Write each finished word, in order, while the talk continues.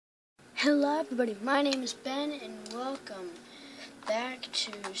Hello everybody, my name is Ben and welcome back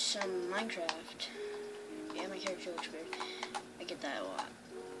to some Minecraft. Yeah, my character looks weird. I get that a lot.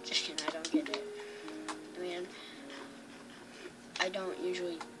 Just kidding, I don't get it. I mean, I don't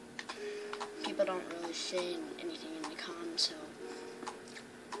usually, people don't really say anything in the comments, so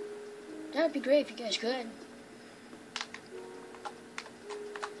that would be great if you guys could.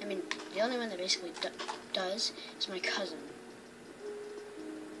 I mean, the only one that basically does is my cousin.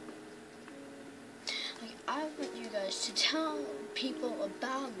 I want you guys to tell people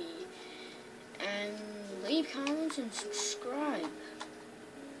about me and leave comments and subscribe.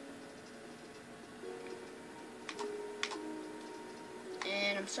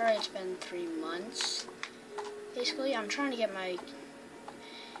 And I'm sorry it's been 3 months. Basically, I'm trying to get my,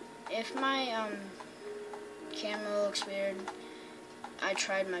 if my camera looks weird, I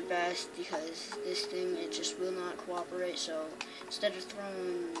tried my best because this thing, it just will not cooperate, so instead of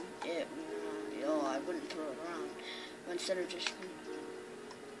throwing it, I wouldn't throw it around. But instead of just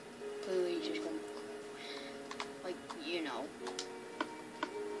completely just going, like, you know,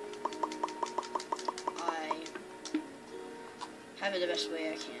 I have it the best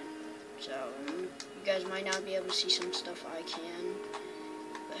way I can. So, you guys might not be able to see some stuff I can,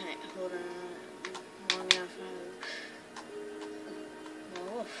 but hey, hold on long enough.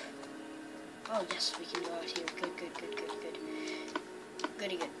 Oh, yes, we can go out here. Good.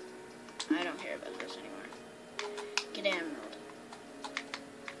 Goody good. I don't care about this anymore. Get emerald.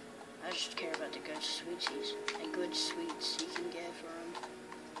 I just care about the good sweetsies. The good sweets you can get from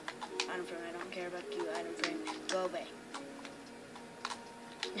item frame. I don't care about you, item frame. Go away.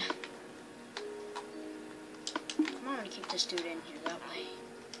 I'm gonna keep this dude in here that way.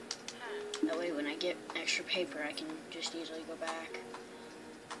 That way when I get extra paper I can just easily go back.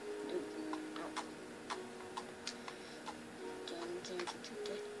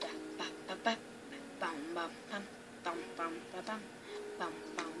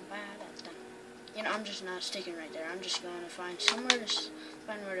 You know, I'm just not sticking right there. I'm just going to find somewhere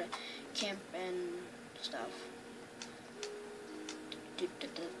to camp and stuff.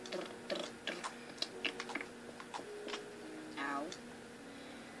 Ow.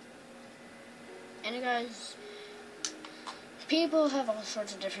 And guys, people have all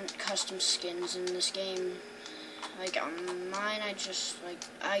sorts of different custom skins in this game. Like on mine, I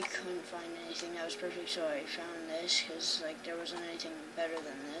couldn't find anything that was perfect, so I found this, because like there wasn't anything better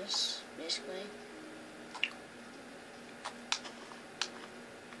than this, basically.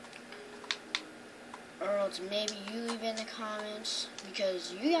 Or else maybe you leave in the comments,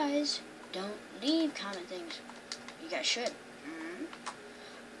 because you guys don't leave comment things. You guys should.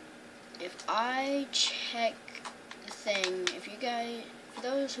 If I check the thing, if you guys, for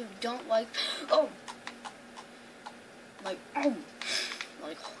those who don't like,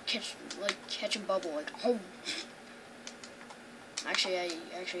 catch a bubble, Actually, I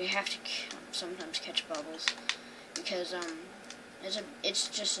have to sometimes catch bubbles because it's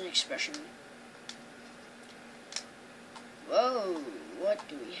just an expression. Whoa, what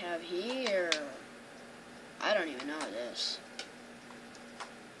do we have here? I don't even know this.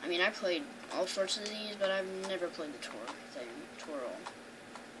 I mean, I played all sorts of these, but I've never played the twirl.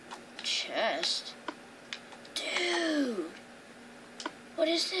 Chest? Dude! What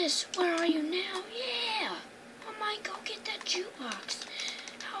is this? Where are you now? Yeah! I might go get that jukebox.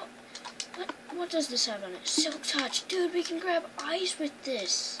 What does this have on it? Silk touch. Dude, we can grab ice with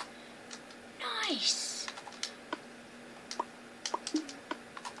this. Nice!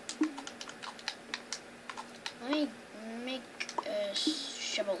 Let me make a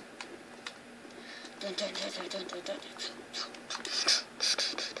shovel.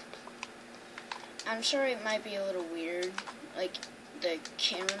 I'm sorry it might be a little weird. Like, the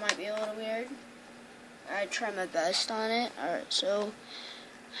camera might be a little weird. I try my best on it. Alright, so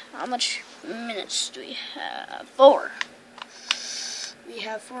how much minutes do we have? 4. We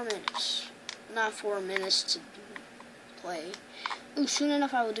have 4 minutes. Not 4 minutes to play. Ooh, soon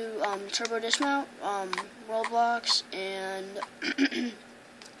enough I will do turbo dismount, Roblox, and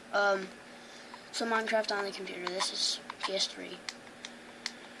some Minecraft on the computer. This is PS3.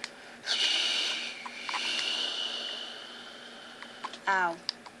 Ow.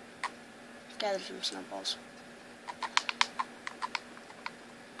 Gather some snowballs.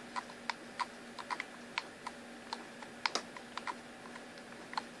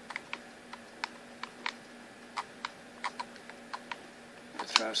 I'll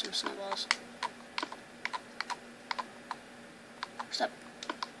throw some snowballs. Stop.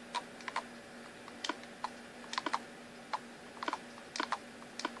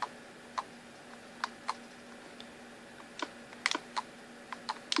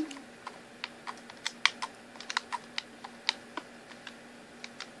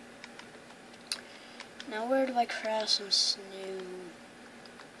 Now where do I craft some snow?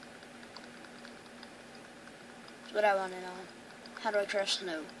 That's what I want to know. How do I craft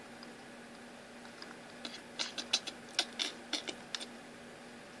snow?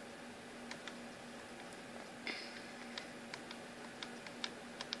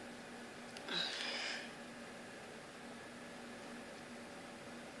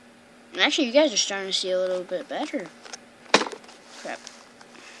 Actually, you guys are starting to see a little bit better. Crap.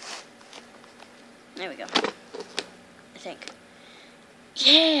 There we go. I think.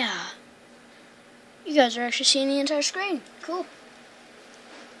 Yeah! You guys are actually seeing the entire screen. Cool.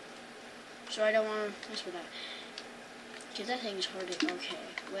 So I don't want to mess with that. Because that thing is hard to... Okay,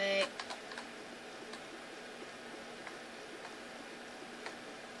 wait.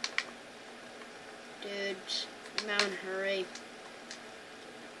 Dudes, I'm out in a hurry.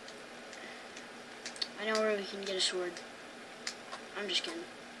 I know where we can get a sword. I'm just kidding.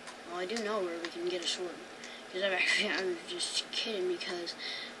 Well, I do know where we can get a sword. Because I'm just kidding because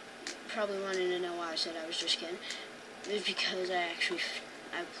you probably wanted to know why I said I was just kidding. It was because I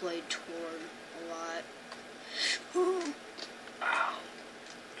played Toward a lot. Ow.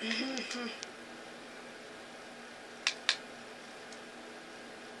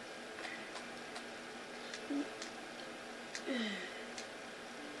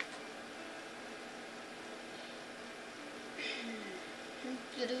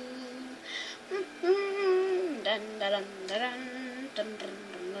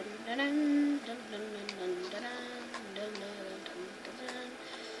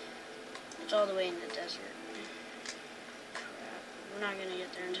 It's all the way in the desert. Crap. We're not gonna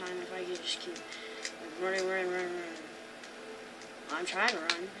get there in time if I just keep running. I'm trying to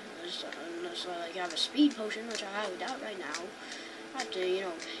run. Unless I have a speed potion, which I highly doubt right now. I have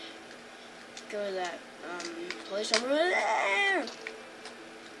to, go to that place over there.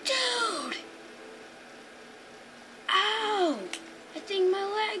 Dude! Ow! I think my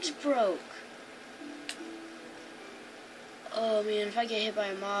legs broke. Oh man, if I get hit by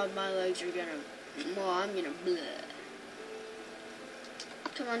a mob, my legs are gonna... Well, I'm gonna bleh.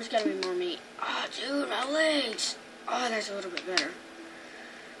 Come on, there's gotta be more meat. Oh, dude, my legs! Oh, that's a little bit better.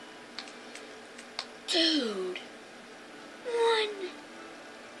 Dude! 1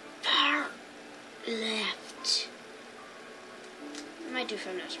 part left. I might do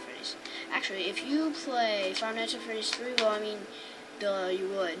Five Nights at Freddy's. Actually, if you play Five Nights at Freddy's 3, well, I mean, duh, you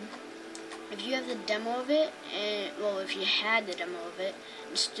would. If you have the demo of it, and, well, if you had the demo of it,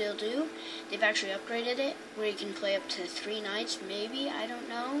 and still do, they've actually upgraded it, where you can play up to 3 nights, maybe, I don't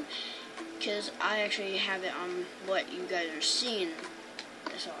know, because I actually have it on what you guys are seeing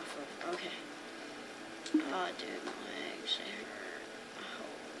this off of. Okay. Oh, dude, my legs, they hurt.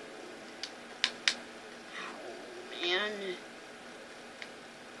 Oh, man.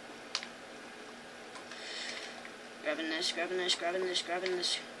 Grabbing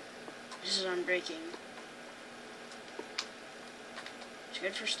this. This is unbreaking. It's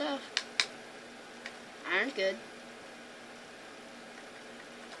good for stuff. Iron's good.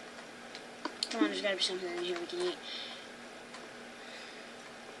 Come on, there's gotta be something in here we can eat.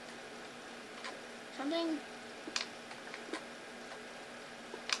 Something?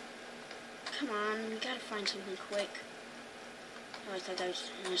 Come on, we gotta find something quick. Oh, I thought that was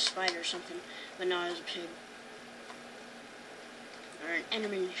a spider or something. But no, it was a pig. Or an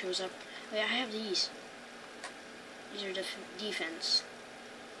enderman shows up. Wait, I have these. These are defense.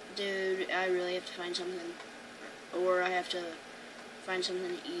 Dude, I really have to find something. Or I have to find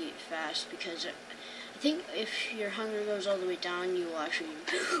something to eat fast. Because I think if your hunger goes all the way down, you will actually...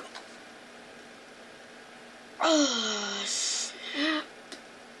 Oh, snap.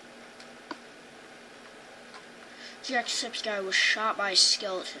 Jacksepticeye guy was shot by a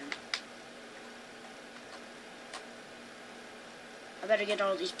skeleton. I better get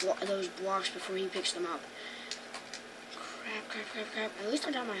all these those blocks before he picks them up. Crap. At least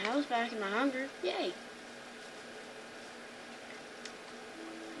I got my health back and my hunger. Yay.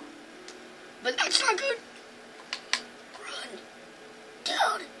 But that's not good. Run.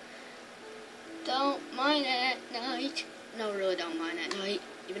 Dude. Don't mine at night. No, really don't mine at night.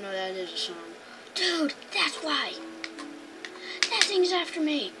 Even though that is a song. Dude, that's why. That thing's after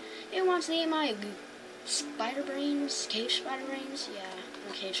me. It wants to eat my... Spider brains? Cave spider brains? Yeah,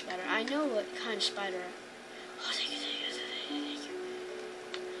 I'm a cave spider. I know what kind of spider. Oh, thank you.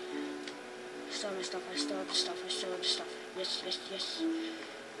 I still have my stuff. Yes.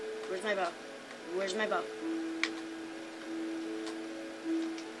 Where's my bow?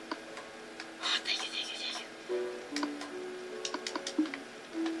 Oh, thank you.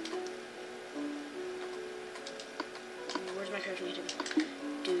 Where's my crafting table?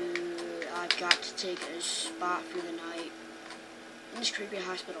 Dude, I've got to take a spot for the night in this creepy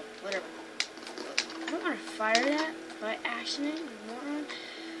hospital. Whatever. I don't want to fire that by accident, moron.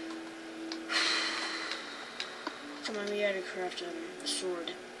 Come on, we gotta craft a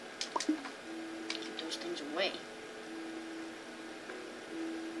sword. Keep those things away.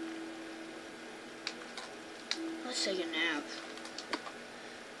 Let's take a nap.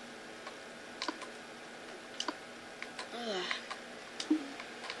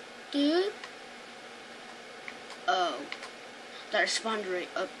 Dude? Oh. That spawned right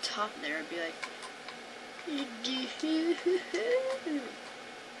up top there. I'd be like...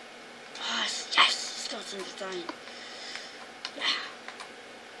 Oh, yes! Skeleton's dying. Yeah.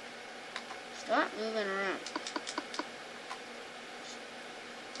 Stop moving around.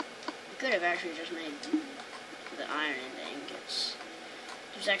 I could have actually just made the iron ingots.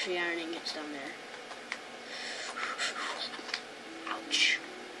 There's actually iron ingots down there. Ouch.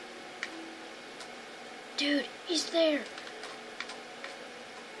 Dude, he's there.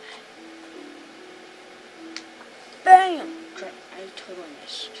 Bam! Crap, I totally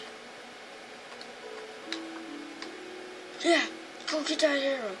missed. Yeah, go get that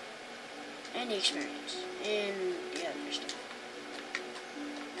arrow. And the experience. And the other stuff.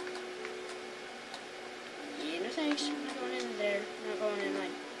 Yeah, no thanks. I'm not going in there. I'm not going in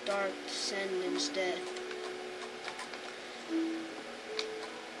like dark send instead.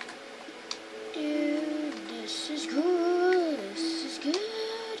 Dude, this is good. This is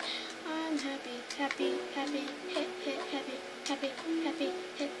good. I'm happy, happy, happy, happy, happy, happy, happy,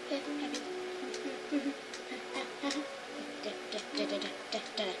 happy.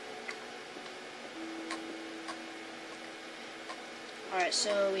 Alright,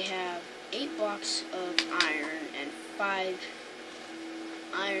 so we have 8 blocks of iron and 5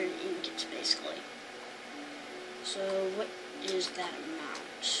 iron ingots, basically. So what is that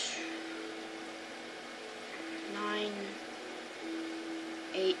amount? 9,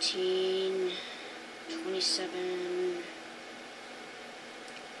 18, 27,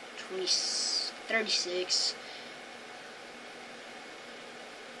 20, 36,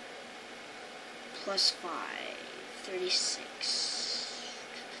 plus 5, 36.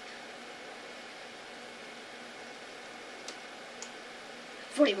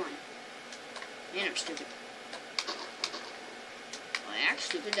 41. Man, I'm stupid. Well, I act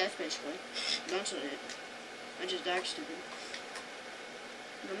stupid, that's basically. That's what it. I just act stupid.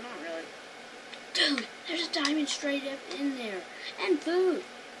 But I'm not really. Dude, there's a diamond straight up in there. And food.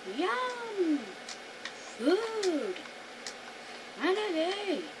 Yum! Food.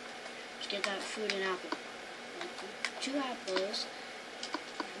 Hey. Let's get that food and apple. 2 apples.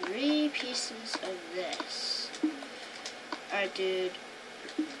 3 pieces of this. Alright, dude.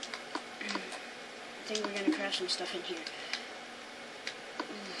 I think we're gonna craft some stuff in here.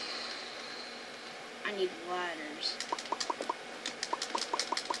 I need ladders.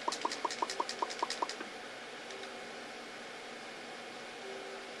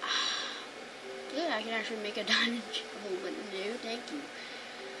 Good, I can actually make a diamond shovel, but no, thank you.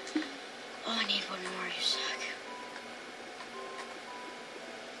 Oh, I need one more, you suck.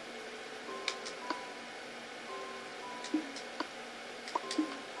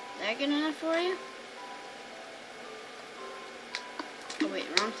 Is that good enough for you? Oh wait,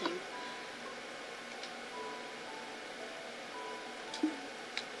 wrong thing.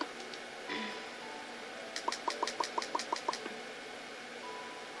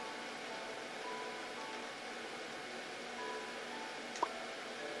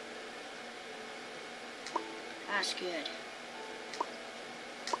 That's good.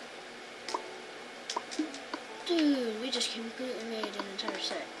 Dude, we just completely made an entire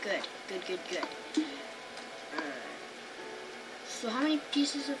set. Good, good, good, good. So how many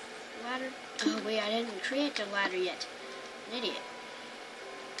pieces of ladder? Oh wait, I didn't create the ladder yet. An idiot.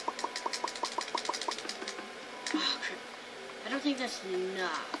 Oh crap. I don't think that's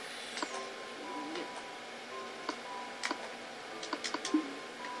enough.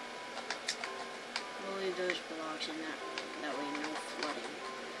 We'll leave those blocks in that way, no flooding.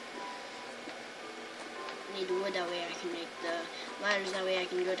 I need the wood, that way I can make the ladders, that way I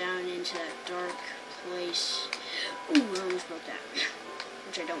can go down into that dark place. Ooh, I almost broke that.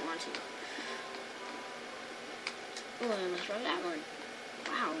 Which I don't want to. Ooh, I almost broke that one.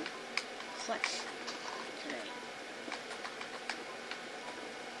 Wow. Clutch today.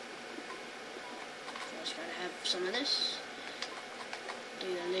 Just gotta have some of this.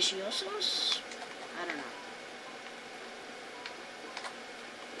 Deliciosos? I don't know.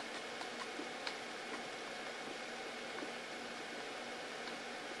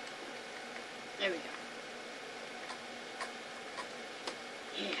 There we go.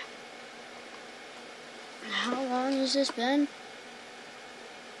 Yeah. How long has this been?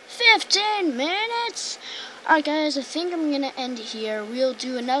 15 minutes? Alright guys, I think I'm going to end it here. We'll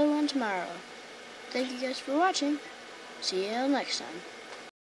do another one tomorrow. Thank you guys for watching. See you next time.